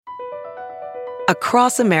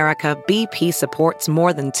Across America, BP supports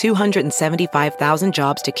more than 275,000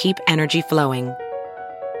 jobs to keep energy flowing.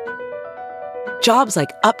 Jobs like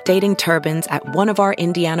updating turbines at one of our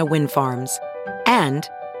Indiana wind farms and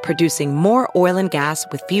producing more oil and gas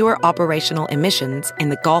with fewer operational emissions in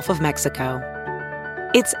the Gulf of Mexico.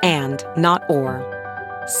 It's and, not or.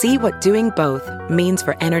 See what doing both means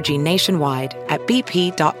for energy nationwide at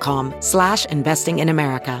bp.com/investing in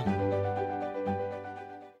America.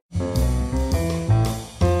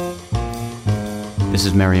 This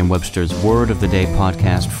is Merriam-Webster's Word of the Day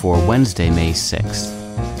podcast for Wednesday, May 6th.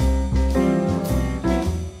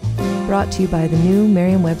 Brought to you by the new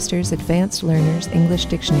Merriam-Webster's Advanced Learners English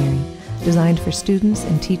Dictionary, designed for students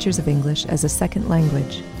and teachers of English as a second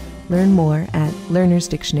language. Learn more at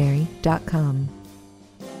learnersdictionary.com.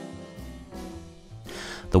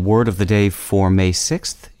 The word of the day for May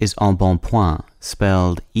 6th is embonpoint,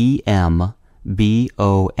 spelled E-M-B-O-N-P-O-I-N-T.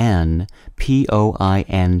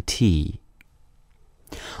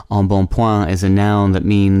 Embonpoint is a noun that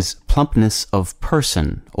means plumpness of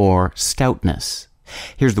person or stoutness.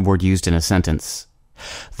 Here's the word used in a sentence.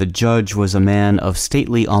 The judge was a man of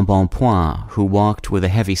stately embonpoint who walked with a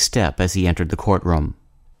heavy step as he entered the courtroom.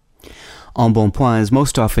 Embonpoint is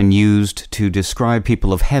most often used to describe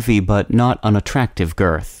people of heavy but not unattractive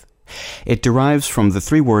girth. It derives from the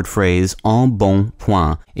three-word phrase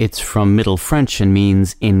ahng-bohng-PWANG. It's from Middle French and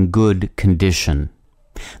means in good condition.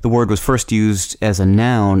 The word was first used as a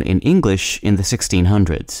noun in English in the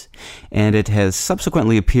 1600s, and it has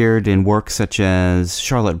subsequently appeared in works such as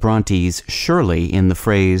Charlotte Brontë's Shirley in the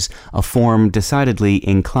phrase, a form decidedly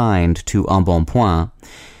inclined to embonpoint.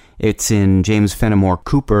 It's in James Fenimore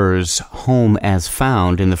Cooper's Home as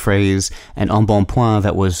Found in the phrase, an embonpoint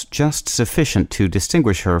that was just sufficient to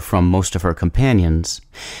distinguish her from most of her companions.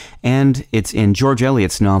 And it's in George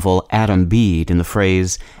Eliot's novel Bede in the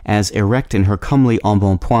phrase, as erect in her comely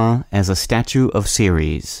embonpoint as a statue of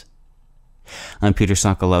Ceres. I'm Peter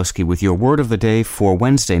Sokolowski with your Word of the Day for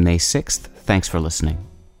Wednesday, May 6th. Thanks for listening.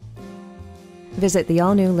 Visit the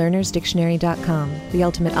all-new learnersdictionary.com, the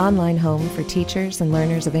ultimate online home for teachers and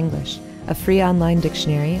learners of English. A free online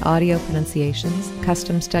dictionary, audio pronunciations,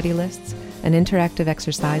 custom study lists, and interactive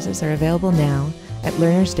exercises are available now at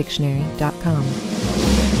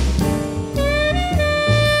learnersdictionary.com.